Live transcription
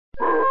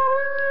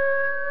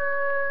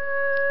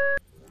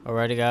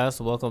Alrighty guys,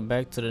 so welcome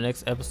back to the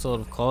next episode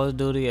of Call of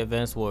Duty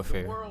Advanced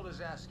Warfare. The world is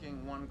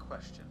asking one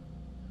question.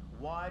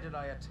 Why did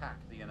I attack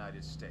the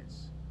United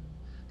States?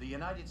 The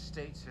United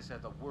States has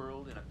had the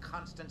world in a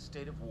constant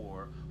state of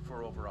war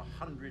for over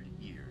 100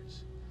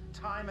 years.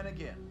 Time and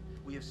again,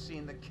 we have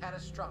seen the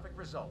catastrophic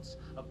results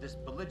of this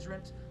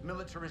belligerent,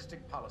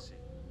 militaristic policy.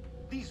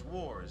 These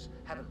wars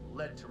haven't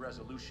led to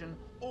resolution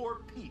or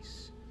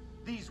peace.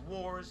 These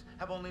wars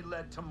have only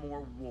led to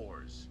more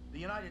wars. The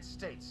United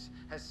States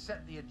has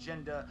set the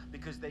agenda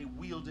because they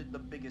wielded the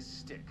biggest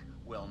stick.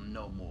 Well,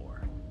 no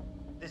more.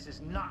 This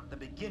is not the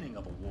beginning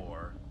of a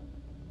war.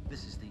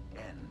 This is the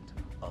end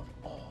of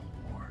all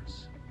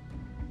wars.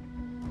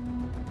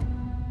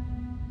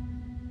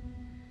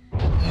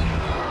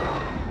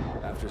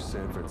 After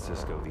San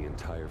Francisco, the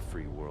entire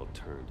free world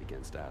turned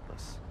against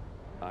Atlas.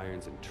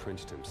 Irons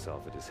entrenched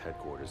himself at his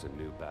headquarters in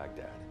New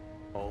Baghdad.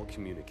 All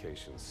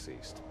communications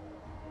ceased.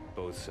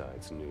 Both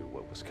sides knew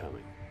what was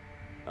coming.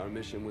 Our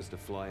mission was to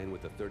fly in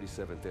with the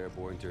 37th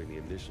Airborne during the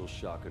initial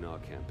shock and awe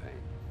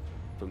campaign.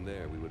 From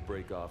there, we would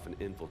break off and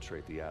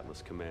infiltrate the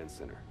Atlas Command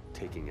Center,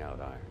 taking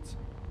out Irons.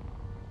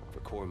 For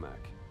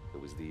Cormac,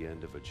 it was the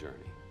end of a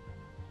journey.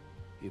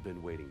 He'd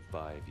been waiting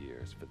 5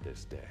 years for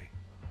this day.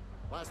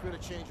 Last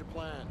minute change of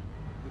plan.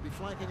 We'll be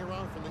flanking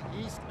around from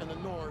the east and the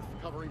north,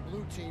 covering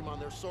blue team on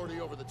their sortie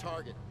over the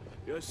target.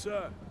 Yes,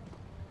 sir.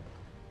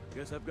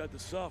 Guess I've got the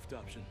soft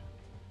option.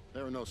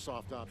 There are no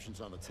soft options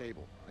on the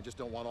table. I just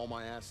don't want all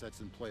my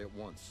assets in play at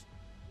once.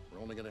 We're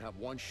only gonna have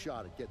one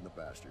shot at getting the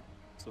bastard.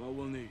 That's all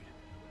we'll need.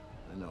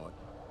 I know it.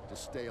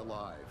 Just stay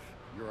alive.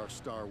 You're our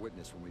star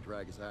witness when we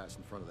drag his ass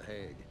in front of the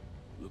Hague.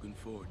 Looking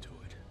forward to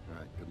it. All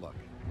right, good luck.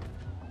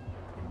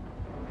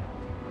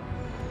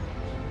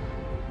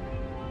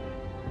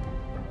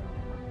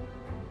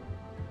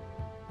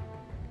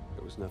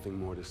 There was nothing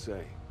more to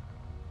say.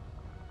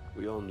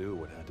 We all knew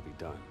what had to be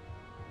done.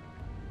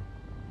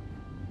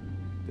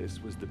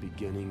 This was the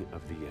beginning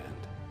of the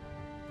end.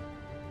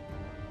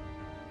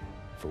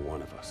 For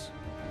one of us.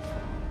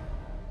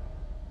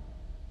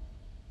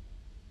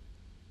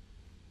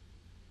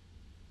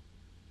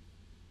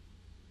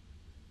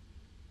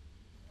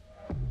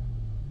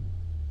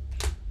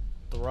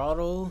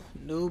 Throttle,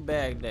 New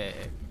Baghdad,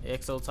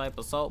 Exo-type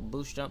assault,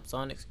 boost jump,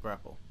 sonics,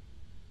 grapple.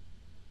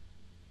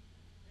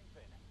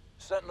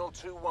 Sentinel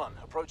 2-1,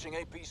 approaching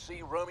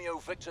APC Romeo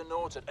Victor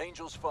North at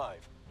Angels 5.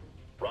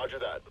 Roger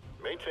that.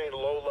 Maintain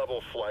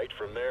low-level flight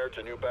from there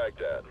to New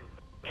Baghdad.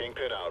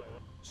 Kingpin out.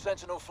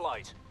 Sentinel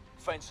flight.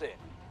 Fence in.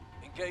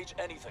 Engage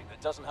anything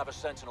that doesn't have a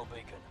Sentinel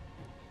beacon.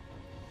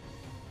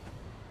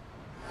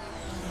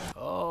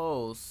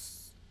 Oh,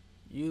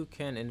 you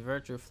can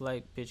invert your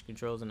flight pitch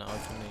controls and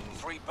alternate.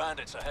 3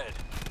 bandits ahead.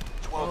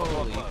 12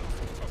 Holy. o'clock low.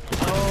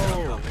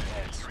 Oh.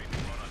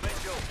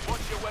 Mitchell,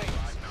 watch your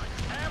wings.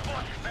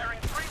 Ambush bearing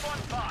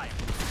 315.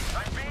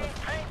 I'm being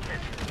painted.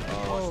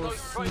 Oh,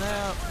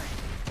 snap.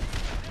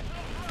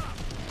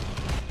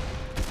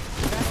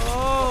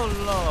 Oh,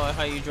 Lord,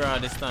 how you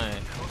drive this thing?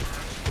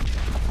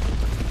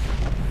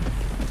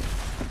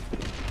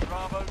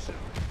 Bravo 2.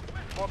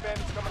 4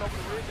 bandits coming over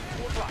the ridge at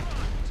 2 o'clock.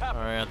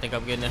 Alright, I think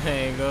I'm getting the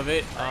hang of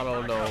it. I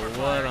don't know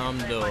what I'm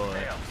doing.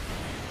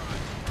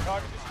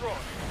 Target destroyed.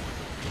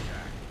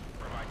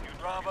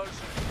 Bravo 2.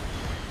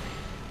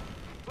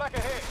 Black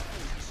ahead.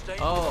 Stay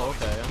Oh,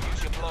 okay.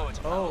 Use your blower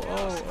to Oh, power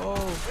the oh,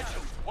 oh.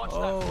 Mitchell, watch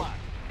Oh. that flag.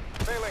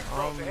 Phalanx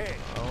drones ahead.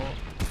 Oh,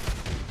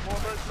 4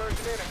 birds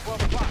merging in at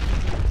 12 o'clock.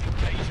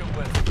 Age your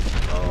weapon.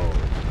 oh.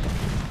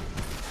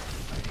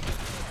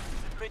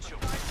 Mitchell,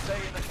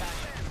 stay in the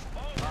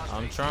canyon.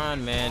 I'm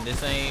trying, man.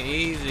 This ain't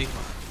easy.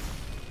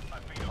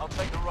 I'll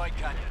take the right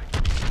canyon.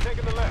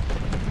 Taking the left.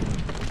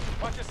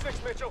 Watch your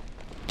 6, Mitchell.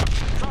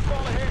 Drop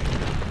all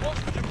ahead.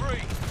 Watch the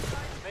debris.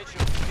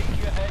 Mitchell,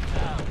 keep your head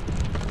down.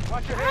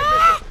 Watch your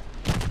head,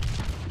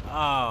 Mitchell.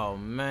 Oh,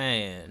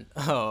 man.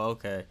 Oh,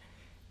 okay.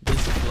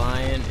 This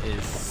flying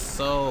is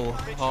so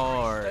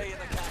hard. Stay in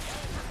the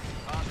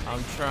canyon.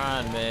 I'm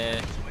trying,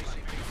 man.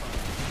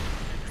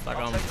 It's like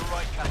I'll I'm take the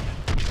right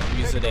canyon.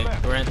 used to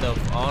that Grand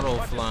Theft Auto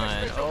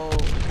flying. Oh,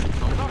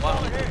 I'm Drop all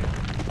wow.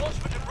 ahead. Watch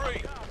for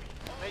debris.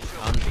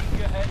 Mitchell, I'm- keep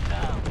your head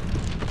down.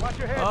 Watch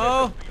your head,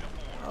 Oh,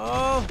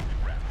 oh.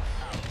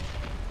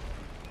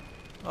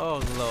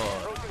 Oh,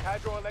 Lord. Approaching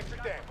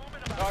hydroelectric dam.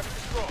 Target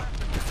destroyed.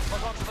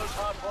 Hold on to those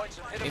hard points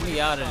and hit Get them me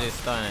with out your of gun. this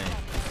thing.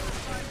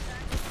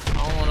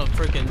 I don't want to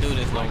freaking do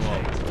this no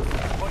more.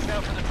 Watch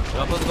out for the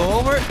Y'all supposed to go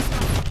over it?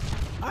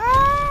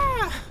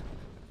 Ah!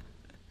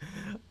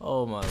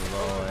 Oh, my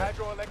Lord.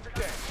 Hydroelectric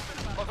dam.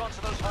 Hold on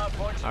to those hard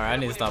points. Alright, I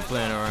need to stop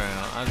playing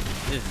around.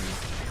 This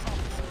is...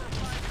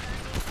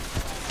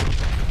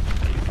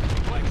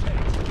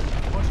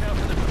 Watch out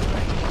for the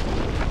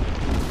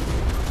debris.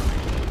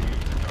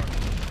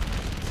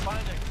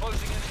 Find it,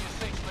 closing in at your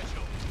 6,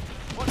 Mitchell.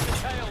 Watch your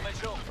tail,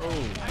 Mitchell.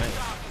 Oh, man.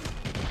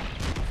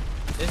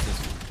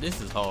 This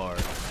is hard.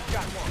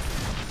 Got one.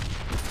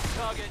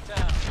 Target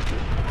down.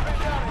 Right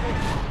down ahead.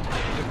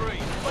 Debris,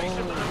 place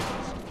your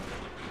maneuvers.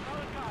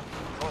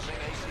 Crossing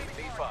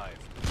ACP 5.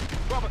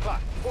 12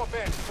 o'clock. 4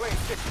 bandits playing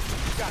 6.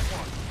 Got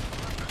one.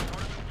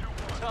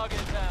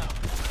 Target down.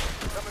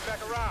 Coming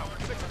back around.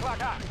 6 o'clock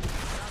hot.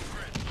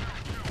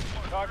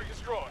 Target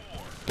destroyed.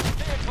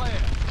 Steer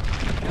clear.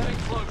 Getting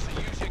closer.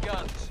 Use your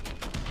guns.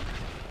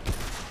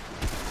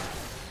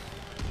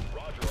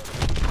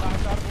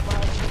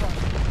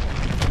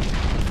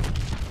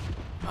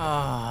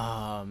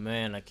 Ah,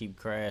 man, I keep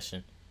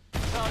crashing.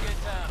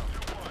 Target down.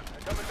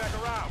 Coming back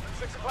around.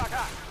 6 o'clock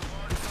hot.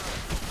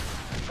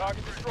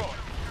 Target destroyed.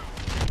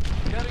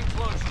 Getting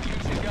closer.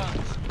 Use your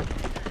guns.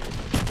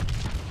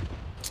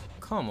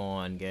 Come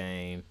on,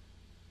 game.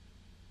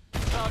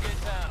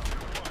 Target down.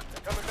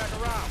 Coming back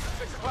around.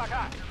 6 o'clock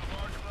hot.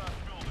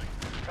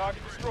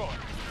 Target destroyed.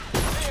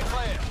 Steer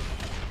clear.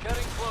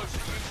 Getting closer.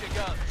 Use your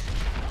guns.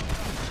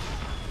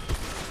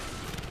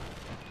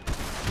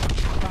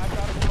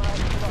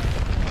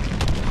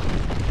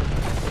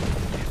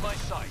 In my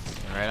sights.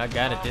 Alright, I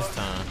got it this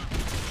time.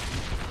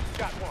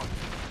 Got one.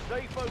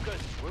 Stay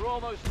focused. We're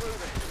almost through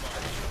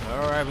this.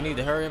 Alright, we need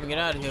to hurry up and get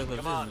out of here because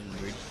Command,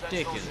 this is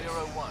Central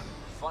ridiculous. 01.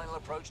 Final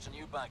approach to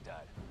New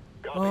Baghdad.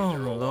 Oh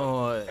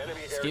Lord.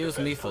 Excuse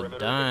me for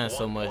dying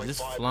so much.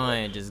 This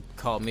flying just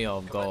caught me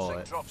off Commencing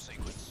guard. drop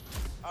sequence.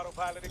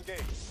 Autopilot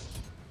engaged.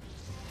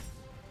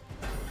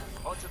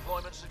 On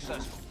deployment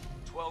successful.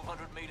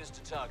 1,200 meters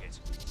to target.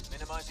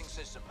 Minimizing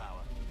system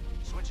power.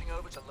 Switching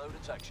over to low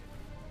detection.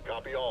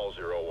 Copy all,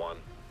 01.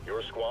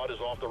 Your squad is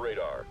off the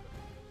radar.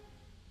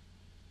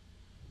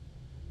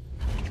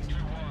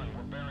 2-1,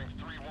 we're bearing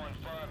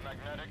 315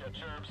 magnetic at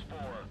Cherub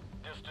Spore.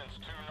 Distance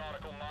 2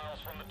 nautical miles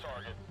from the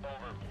target.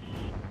 Over.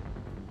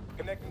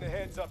 Connecting the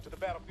heads up to the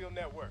battlefield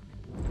network.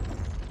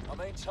 Our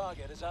main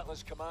target is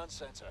Atlas Command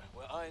Center,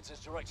 where Irons is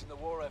directing the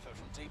war effort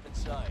from deep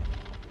inside.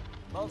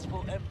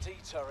 Multiple MT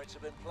turrets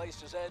have been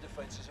placed as air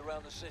defenses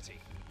around the city.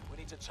 We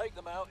need to take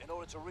them out in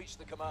order to reach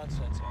the command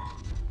center.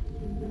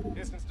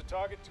 Distance to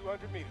target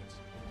 200 meters.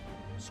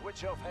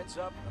 Switch off heads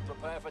up and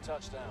prepare for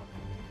touchdown.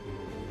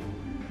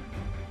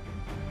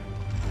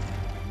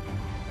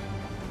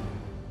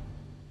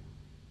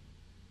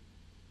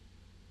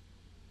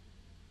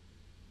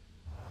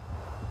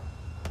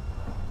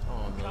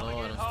 Oh my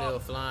Lord, I'm still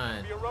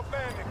flying. Be a rough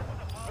landing.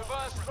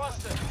 Reverse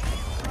thrusting.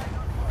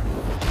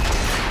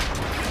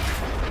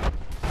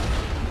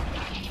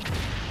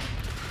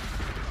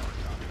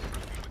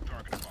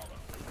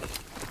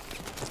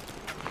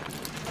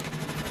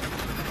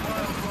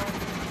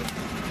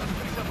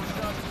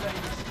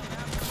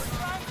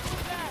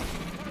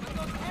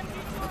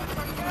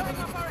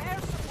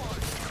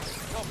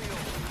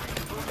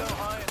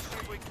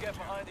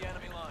 Behind the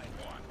enemy line.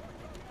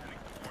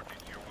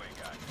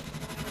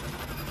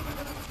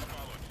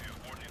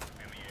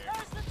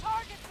 There's the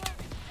target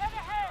building. Head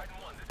ahead.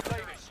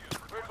 Davis,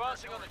 we're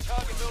advancing on the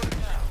target building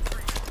now.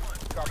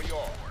 Copy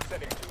all.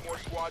 Sending 2 more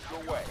squads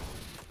your way.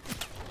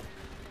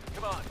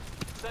 Come on,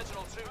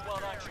 Sentinel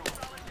 2-1 actual.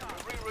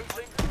 We're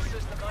rerouting to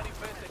assist the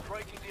 95th in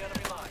breaking the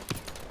enemy line.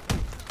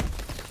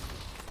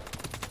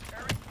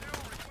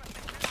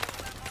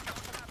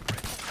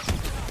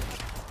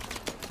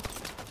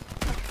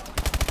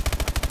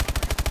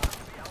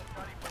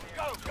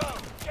 Go, go!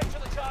 Get to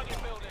the target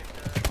building!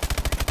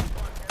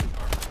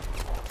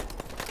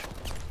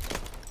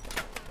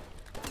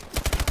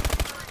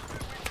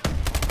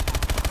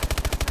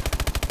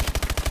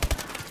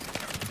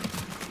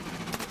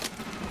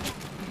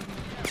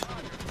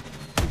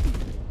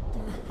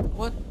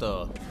 What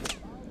the?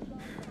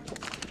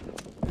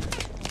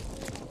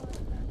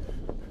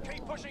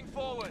 Keep pushing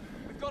forward.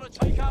 We've got to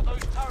take out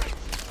those turrets.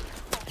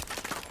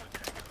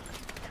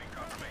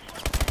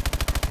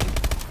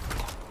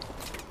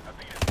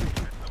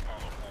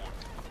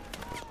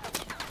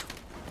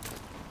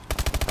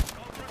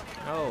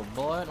 Oh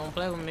boy, don't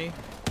play with me.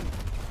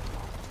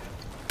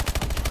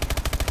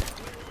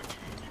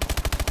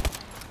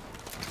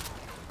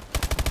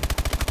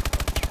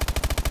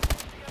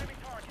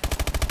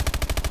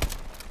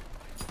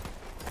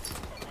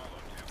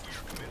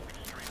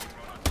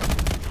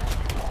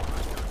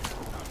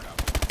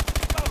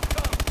 Go,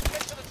 go!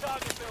 Get to the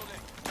target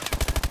building!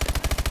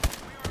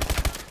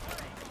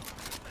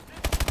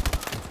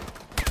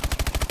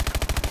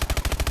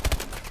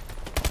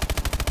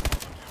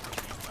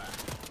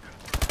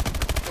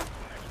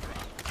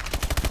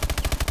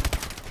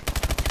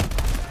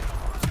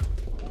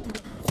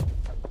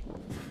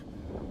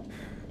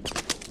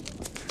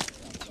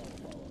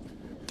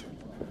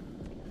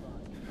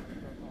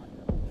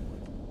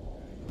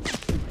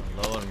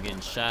 Lord, I'm getting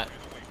shot.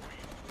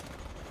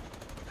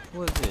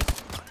 What is this?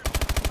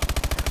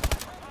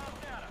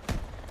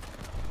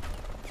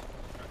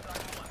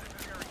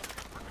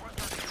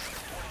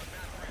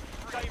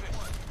 Davis,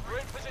 we're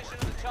in position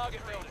in the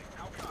target building.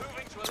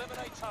 Moving to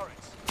eliminate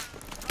turrets.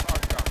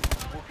 Hard copy.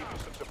 We'll give you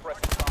some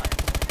suppressive fire.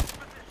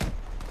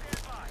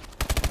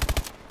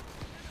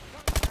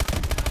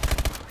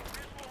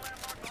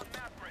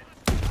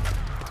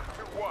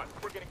 2-1,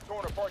 we're getting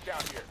torn apart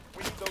down here.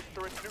 We need those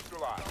turrets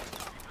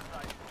neutralized.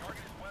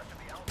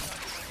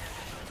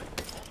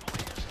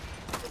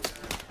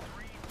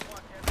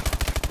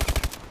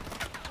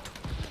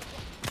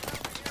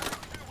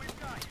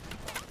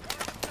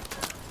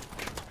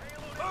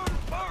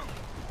 Move, move!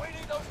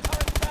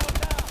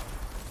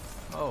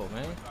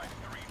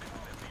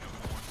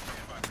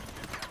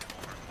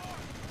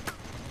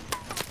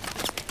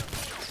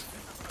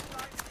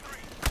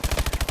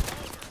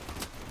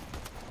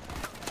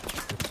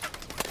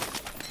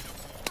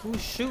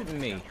 Who's shooting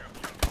me?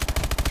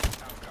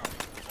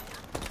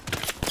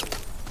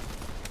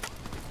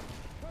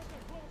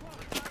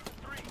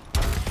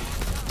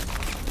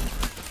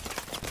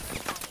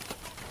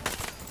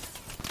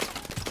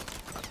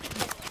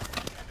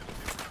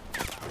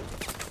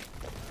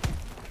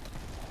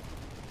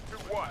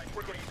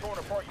 We're getting torn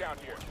apart down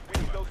here.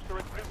 We need those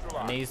turrets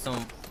neutralized. I need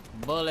some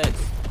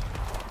bullets.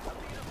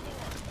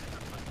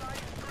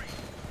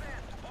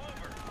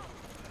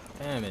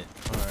 Damn it.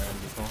 Alright,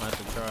 I'm just gonna have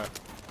to try.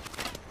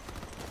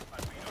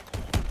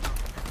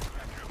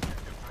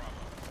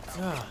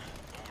 Ah.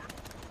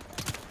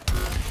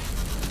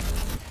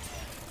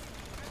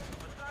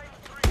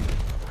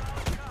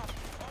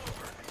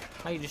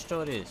 How you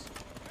destroy this?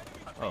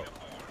 Oh.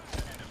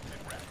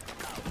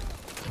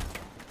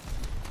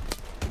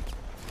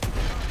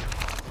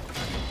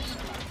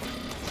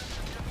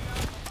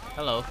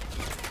 Hello.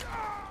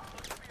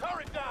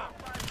 Turret down!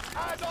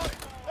 Eyes on it!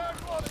 Third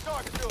floor of the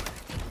target building.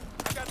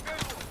 I got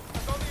visual.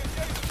 It's on the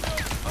adjacent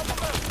building. Up the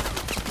left.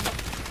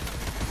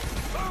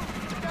 Boom!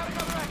 We got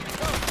another active.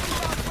 Go!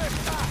 Southwest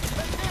side.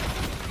 Let's get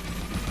it!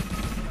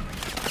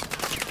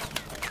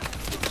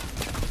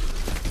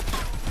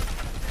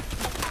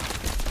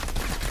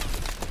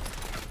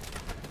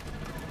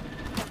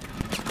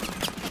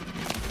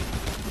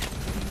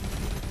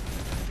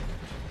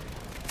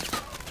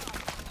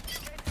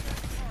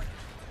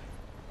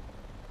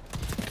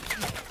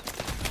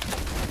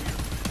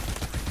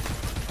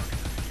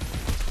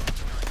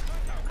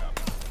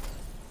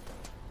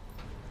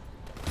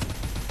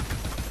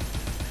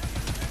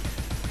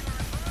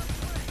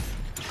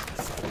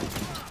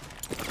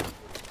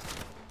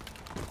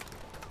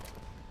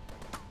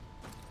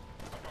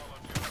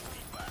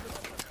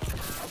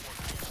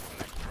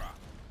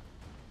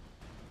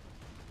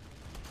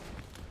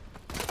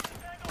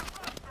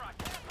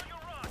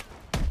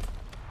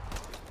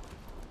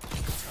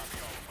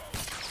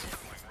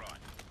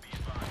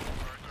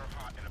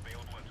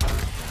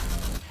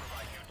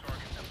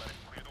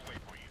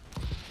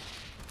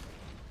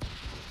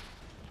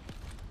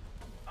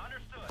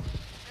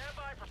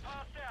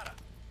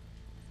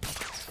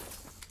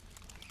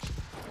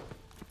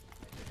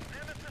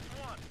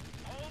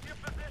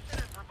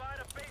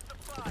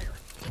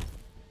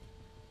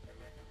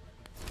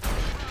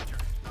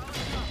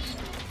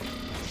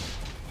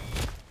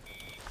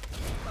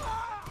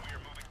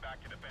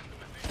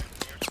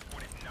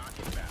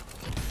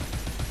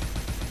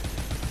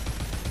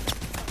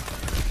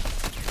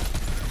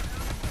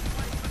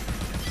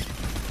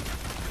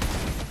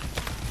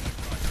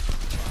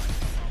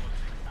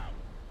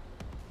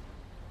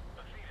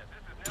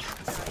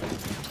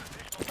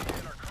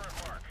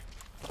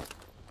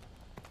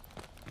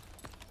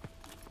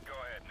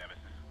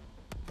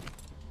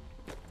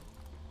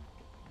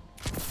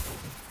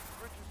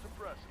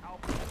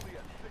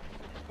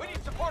 We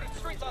need support at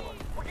street level.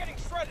 We're getting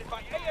shredded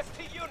by AST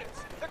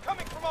units. They're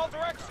coming from all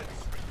directions.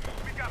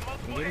 We got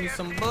multiple Give me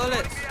some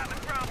bullets.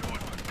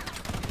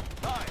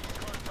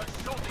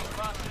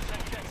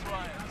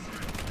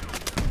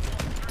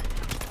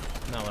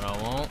 Not what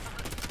I want.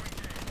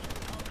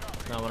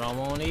 Not what I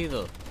want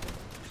either.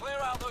 Clear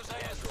out those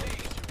ASTs. We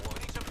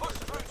need to push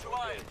through to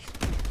Irons.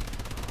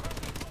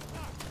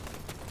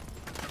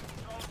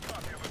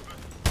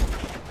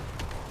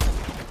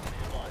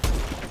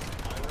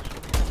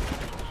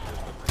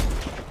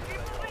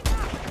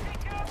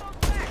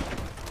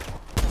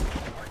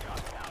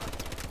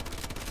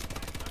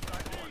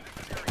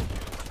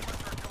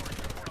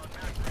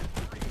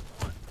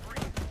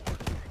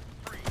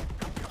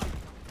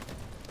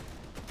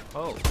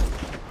 Oh.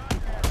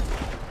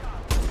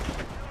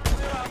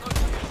 Clear out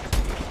those ASTs.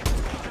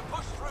 We need to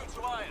push through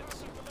to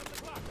Irons.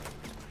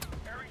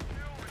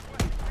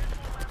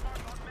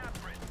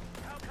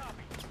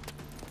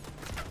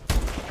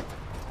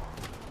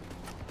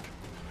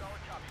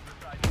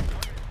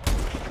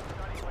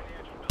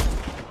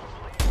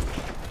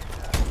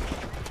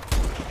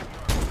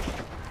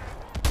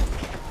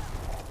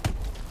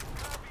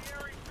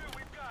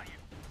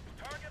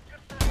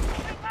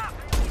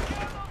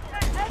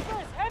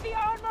 Heavy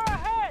armor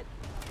ahead!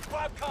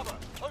 Grab cover.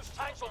 Those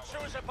tanks will chew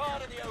us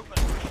apart in the open.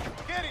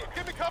 Gideon,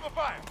 give me cover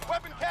fire.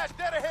 Weapon cache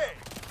dead ahead.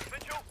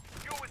 Mitchell,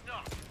 you're with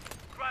Knox.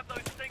 Grab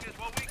those stingers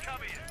while we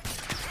cover you.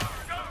 Go,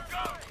 go,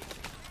 go!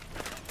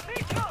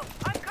 Mitchell,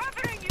 I'm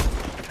covering you!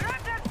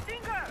 Grab that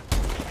stinger!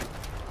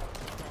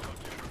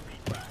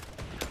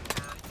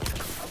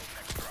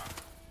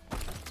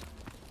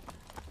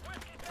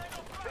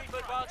 Keep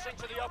advancing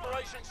to the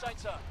operations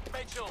center.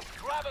 Mitchell,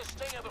 grab a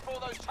stinger before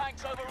those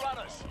tanks overrun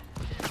us.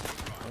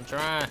 I'm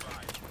trying.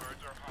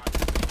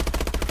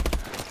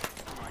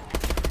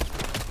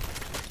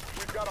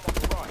 We've got him on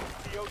the run.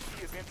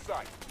 DOC is in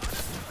sight.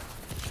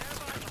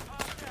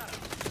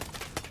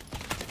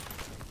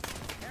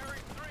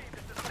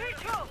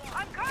 Mitchell,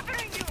 I'm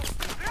covering you!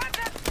 Grab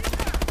that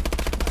stinger!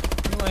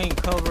 You ain't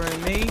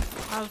covering me.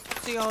 I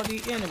see all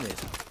the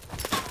enemies.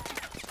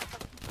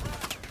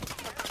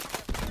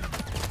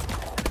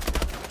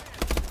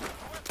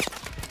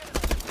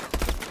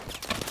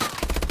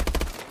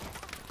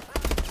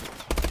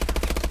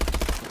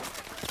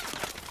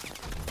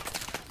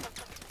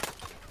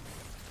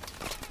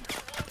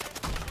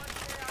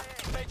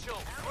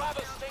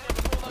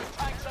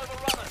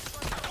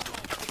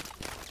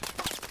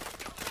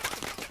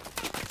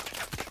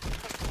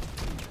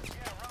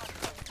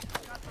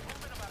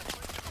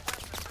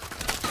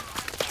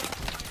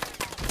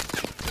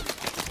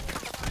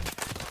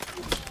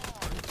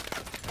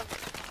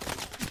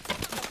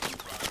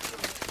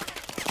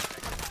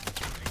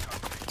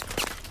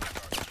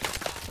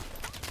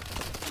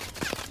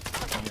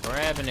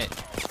 grabbing it.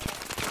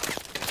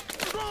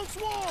 Drone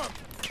swarm!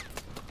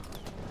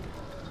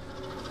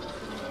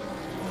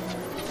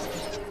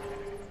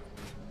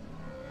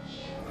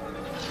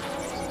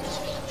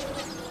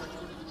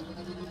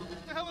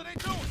 What the hell are they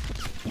doing?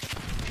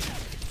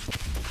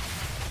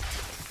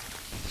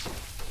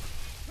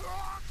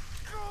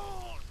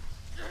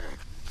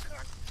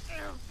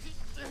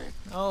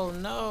 Oh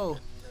no.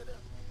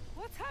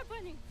 What's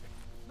happening?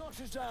 Knox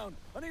is down.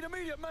 I need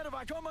immediate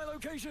medevac on my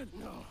location.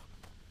 No,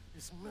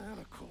 it's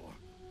Manicore.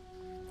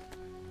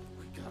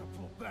 We gotta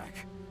pull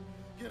back.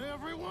 Get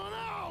everyone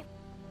out!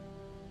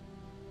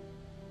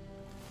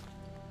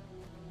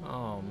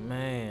 Oh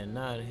man,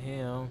 not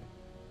him.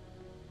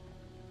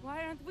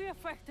 Why aren't we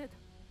affected?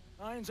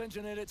 Irons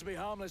engineered it to be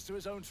harmless to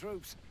his own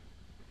troops.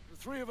 The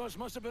three of us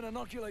must have been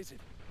inoculated.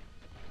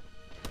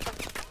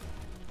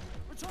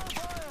 Return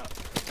fire!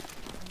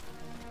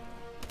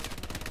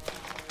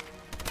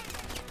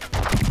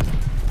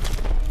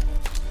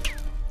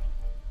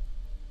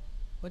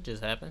 What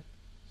just happened?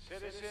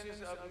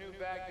 Citizens of New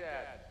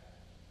Baghdad,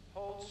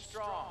 hold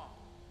strong.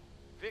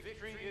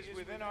 Victory is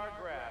within our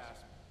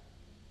grasp.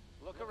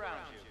 Look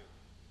around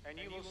you, and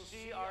you will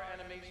see our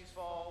enemies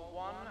fall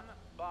one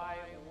by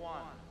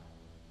one.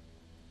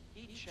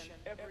 Each and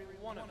every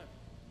one of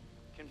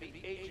you can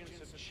be agents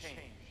of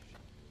change.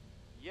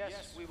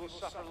 Yes, we will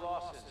suffer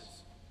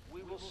losses.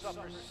 We will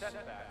suffer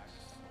setbacks.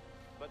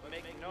 But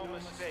make no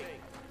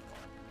mistake,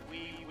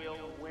 we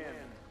will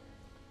win.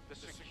 The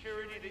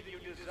security that you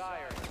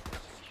desire, the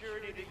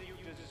security that you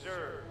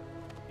deserve,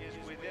 is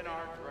within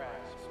our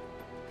grasp.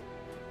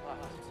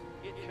 But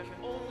it can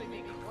only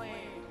be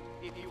claimed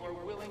if you are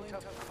willing to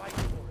fight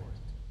for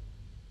it.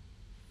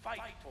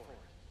 Fight for it.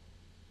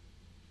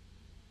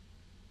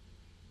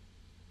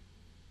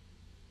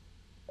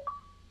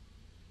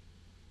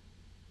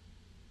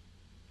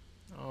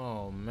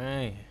 Oh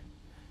man.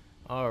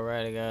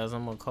 Alrighty guys,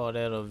 I'm gonna call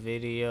that a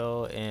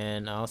video,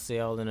 and I'll see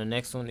y'all in the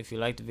next one. If you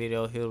like the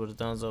video, hit it with the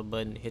thumbs up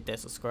button, hit that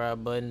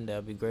subscribe button, that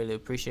would be greatly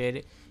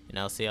appreciated, and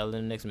I'll see y'all in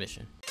the next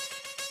mission.